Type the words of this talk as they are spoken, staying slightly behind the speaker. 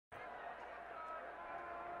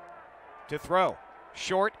to throw.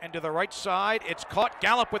 Short and to the right side. It's caught.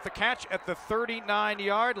 Gallup with the catch at the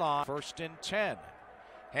 39-yard line. 1st and 10.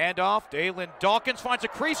 Handoff. Dalen Dawkins finds a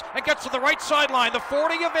crease and gets to the right sideline. The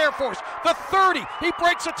 40 of Air Force. The 30. He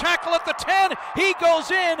breaks a tackle at the 10. He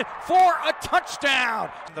goes in for a touchdown.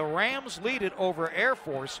 The Rams lead it over Air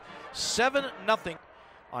Force 7-0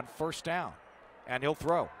 on 1st down. And he'll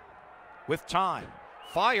throw with time.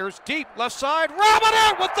 Fires deep left side.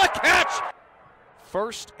 Robinette with the catch.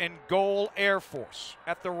 1st and goal Air Force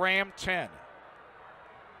at the Ram 10.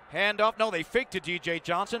 Handoff. No, they faked to DJ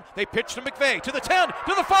Johnson. They pitch to McVay. To the 10.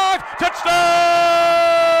 To the 5. Touchdown!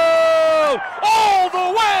 All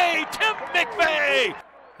the way, Tim McVay!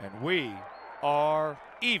 And we are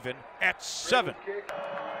even at 7.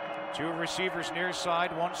 2 receivers near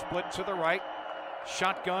side. 1 split to the right.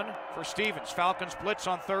 Shotgun for Stevens. Falcons blitz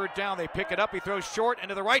on 3rd down. They pick it up. He throws short and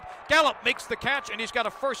to the right. Gallup makes the catch, and he's got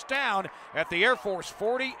a 1st down at the Air Force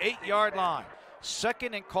 48-yard line.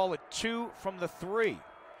 2nd and call it 2 from the 3.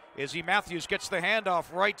 Izzy Matthews gets the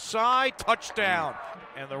handoff right side. Touchdown.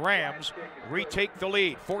 And the Rams retake the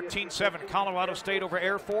lead. 14-7. Colorado State over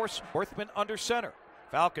Air Force. Worthman under center.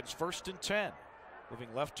 Falcons 1st and 10.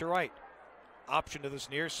 Moving left to right. Option to this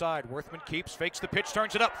near side. Worthman keeps, fakes the pitch,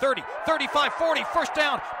 turns it up. 30, 35, 40, 1st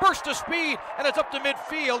down, burst of speed, and it's up to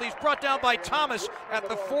midfield. He's brought down by Thomas at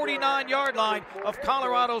the 49-yard line of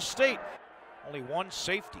Colorado State. Only 1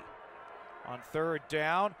 safety on 3rd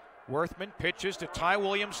down. Worthman pitches to Ty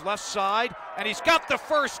Williams, left side, and he's got the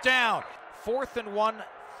 1st down. 4th and 1,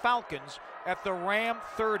 Falcons at the Ram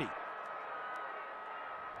 30.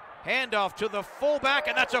 Handoff to the fullback,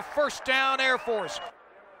 and that's a 1st down Air Force.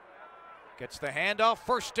 Gets the handoff,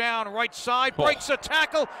 1st down, right side, breaks a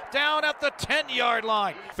tackle down at the 10-yard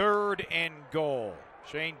line. 3rd and goal.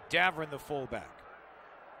 Shane Davern, the fullback.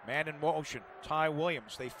 Man in motion, Ty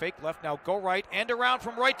Williams. They fake left, now go right, and around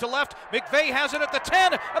from right to left. McVay has it at the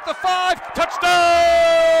 10, at the 5, touchdown!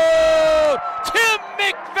 Tim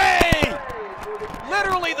McVay!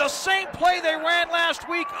 Literally the same play they ran last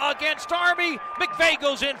week against Army. McVay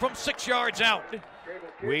goes in from 6 yards out.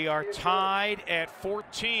 We are tied at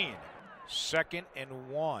 14. 2nd and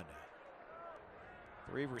 1.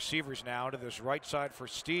 3 receivers now to this right side for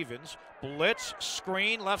Stevens. Blitz,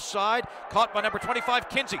 screen, left side, caught by number 25,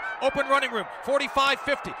 Kinsey. Open running room,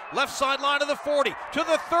 45-50. Left sideline to the 40, to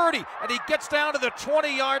the 30, and he gets down to the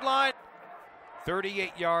 20-yard line.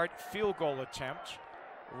 38-yard field goal attempt.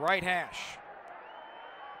 Right hash.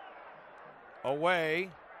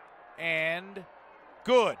 Away, and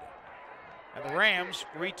good. And the Rams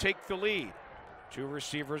retake the lead. 2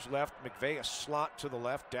 receivers left. McVay a slot to the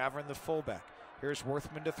left. Davern the fullback. Here's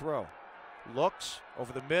Worthman to throw. Looks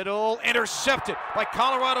over the middle. Intercepted by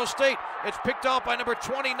Colorado State. It's picked up by number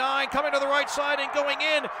 29. Coming to the right side and going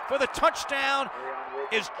in for the touchdown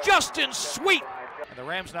is Justin Sweet. And the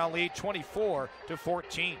Rams now lead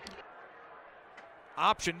 24-14.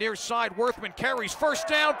 Option near side. Worthman carries, 1st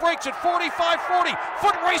down, breaks it 45-40.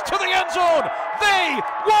 Foot race to the end zone. They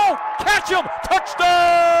won't catch him.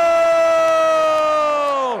 Touchdown!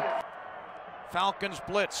 Falcons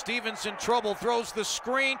blitz. Stevens in trouble, throws the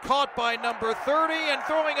screen, caught by number 30 and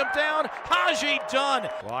throwing him down. Haji Dunn.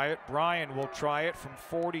 Wyatt Bryan will try it from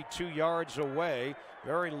 42 yards away.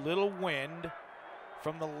 Very little wind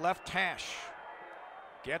from the left hash.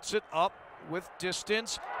 Gets it up with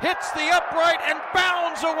distance, hits the upright and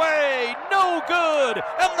bounds away. No good,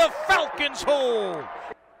 and the Falcons hold.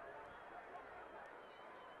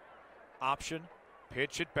 Option,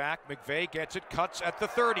 pitch it back. McVay gets it, cuts at the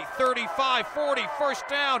 30, 35, 40, 1st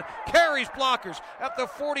down, carries blockers at the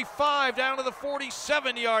 45 down to the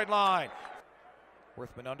 47-yard line.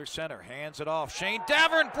 Worthman under center, hands it off. Shane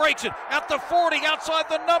Davern breaks it at the 40, outside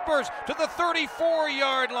the numbers to the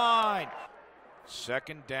 34-yard line.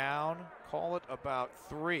 2nd down, call it about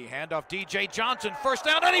 3. Handoff DJ Johnson, 1st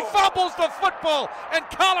down, and he fumbles the football, and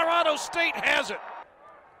Colorado State has it.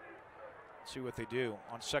 See what they do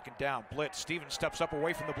on 2nd down. Blitz. Stevens steps up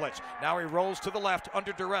away from the blitz. Now he rolls to the left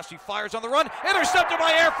under duress. He fires on the run. Intercepted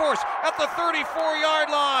by Air Force at the 34-yard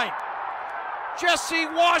line. Jesse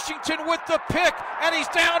Washington with the pick, and he's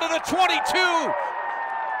down to the 22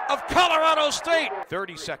 of Colorado State.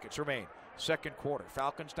 30 seconds remain. 2nd quarter.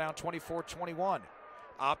 Falcons down 24-21.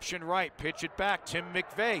 Option right. Pitch it back. Tim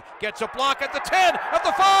McVay gets a block at the 10, at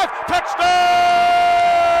the 5. Touchdown!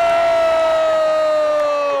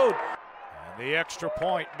 And the extra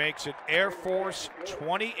point makes it Air Force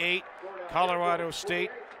 28, Colorado State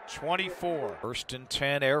 24. 1st and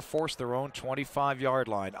 10, Air Force, their own 25-yard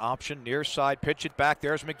line. Option near side, pitch it back.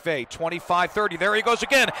 There's McVay, 25-30. There he goes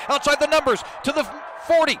again, outside the numbers to the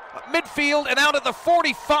 40, midfield, and out at the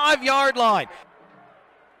 45-yard line.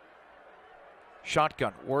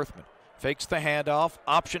 Shotgun, Worthman fakes the handoff,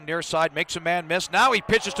 option near side, makes a man miss. Now he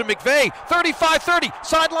pitches to McVay, 35-30,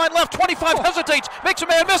 sideline left, 25, hesitates, makes a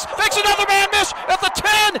man miss, makes another man miss at the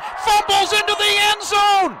 10, fumbles into the end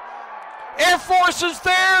zone. Air Force is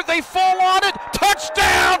there, they fall on it,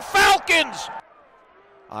 touchdown Falcons!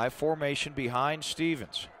 I formation behind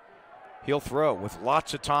Stevens. He'll throw with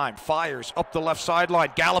lots of time, fires up the left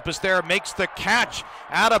sideline. Gallup is there, makes the catch,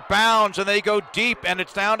 out of bounds, and they go deep, and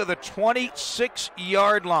it's down to the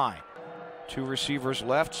 26-yard line. Two receivers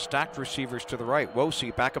left, stacked receivers to the right.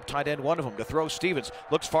 Wosey, backup tight end, one of them to throw. Stevens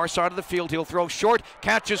looks far side of the field. He'll throw short.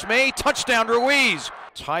 Catch is made. Touchdown, Ruiz.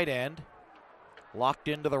 Tight end locked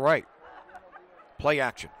into the right. Play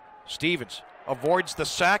action. Stevens avoids the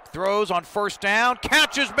sack, throws on first down.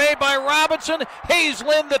 Catch is made by Robinson.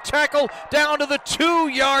 Hazelin, the tackle, down to the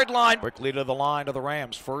 2-yard line. Quickly to the line of the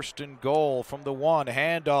Rams. First and goal from the 1.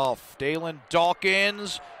 Handoff. Dalen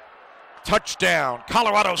Dawkins. Touchdown,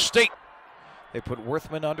 Colorado State. They put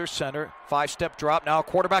Worthman under center, 5-step drop, now a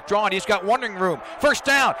quarterback draw, and he's got wandering room. First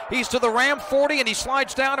down, he's to the Ram 40, and he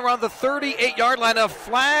slides down around the 38-yard line. A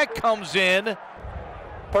flag comes in.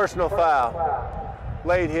 Personal foul,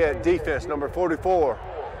 late hit, defense number 44,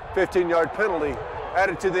 15-yard penalty,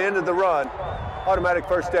 added to the end of the run. Automatic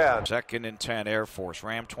first down. 2nd and 10, Air Force.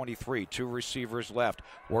 Ram 23, 2 receivers left.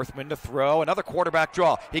 Worthman to throw, another quarterback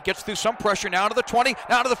draw. He gets through some pressure, now to the 20,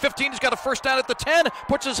 now to the 15. He's got a first down at the 10,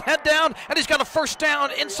 puts his head down, and he's got a first down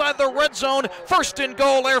inside the red zone. First and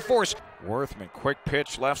goal, Air Force. Worthman, quick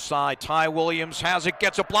pitch, left side. Ty Williams has it,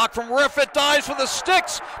 gets a block from Riffett, dives for the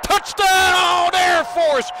sticks. Touchdown, Air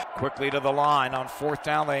Force! Quickly to the line. On 4th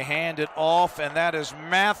down, they hand it off, and that is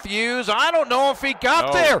Matthews. I don't know if he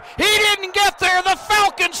got there. He didn't get there. The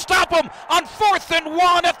Falcons stop him on 4th and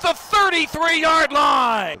 1 at the 33-yard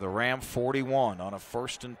line. The Ram 41 on a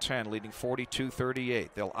 1st and 10, leading 42-38.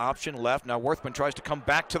 They'll option left. Now Worthman tries to come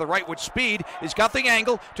back to the right with speed. He's got the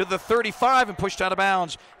angle to the 35 and pushed out of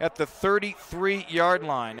bounds at the 33-yard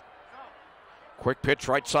line. Quick pitch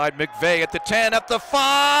right side, McVay at the 10, at the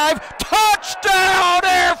 5. Touchdown,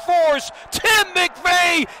 Air Force! Tim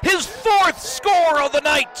McVay, his 4th score of the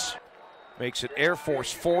night. Makes it Air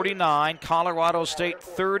Force 49, Colorado State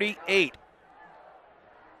 38.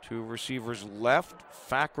 2 receivers left.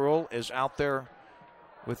 Fackrell is out there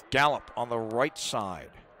with Gallup on the right side.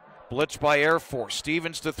 Blitz by Air Force.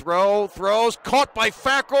 Stevens to throw. Throws. Caught by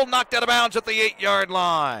Fackrell. Knocked out of bounds at the 8-yard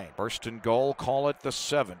line. First and goal. Call it the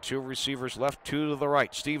 7. 2 receivers left. 2 to the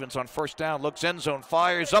right. Stevens on first down. Looks end zone.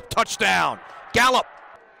 Fires up. Touchdown. Gallup.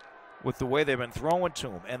 With the way they've been throwing to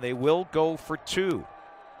him. And they will go for 2.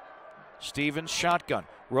 Stevens shotgun.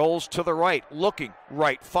 Rolls to the right. Looking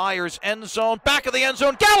right. Fires end zone. Back of the end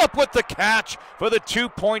zone. Gallup with the catch for the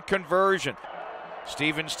 2-point conversion.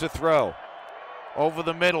 Stevens to throw. Over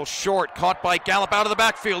the middle, short, caught by Gallup out of the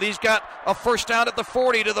backfield. He's got a first down at the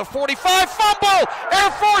 40 to the 45. Fumble!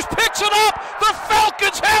 Air Force picks it up! The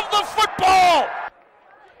Falcons have the football!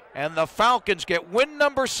 And the Falcons get win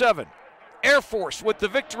number 7. Air Force with the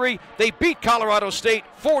victory. They beat Colorado State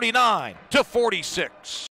 49-46.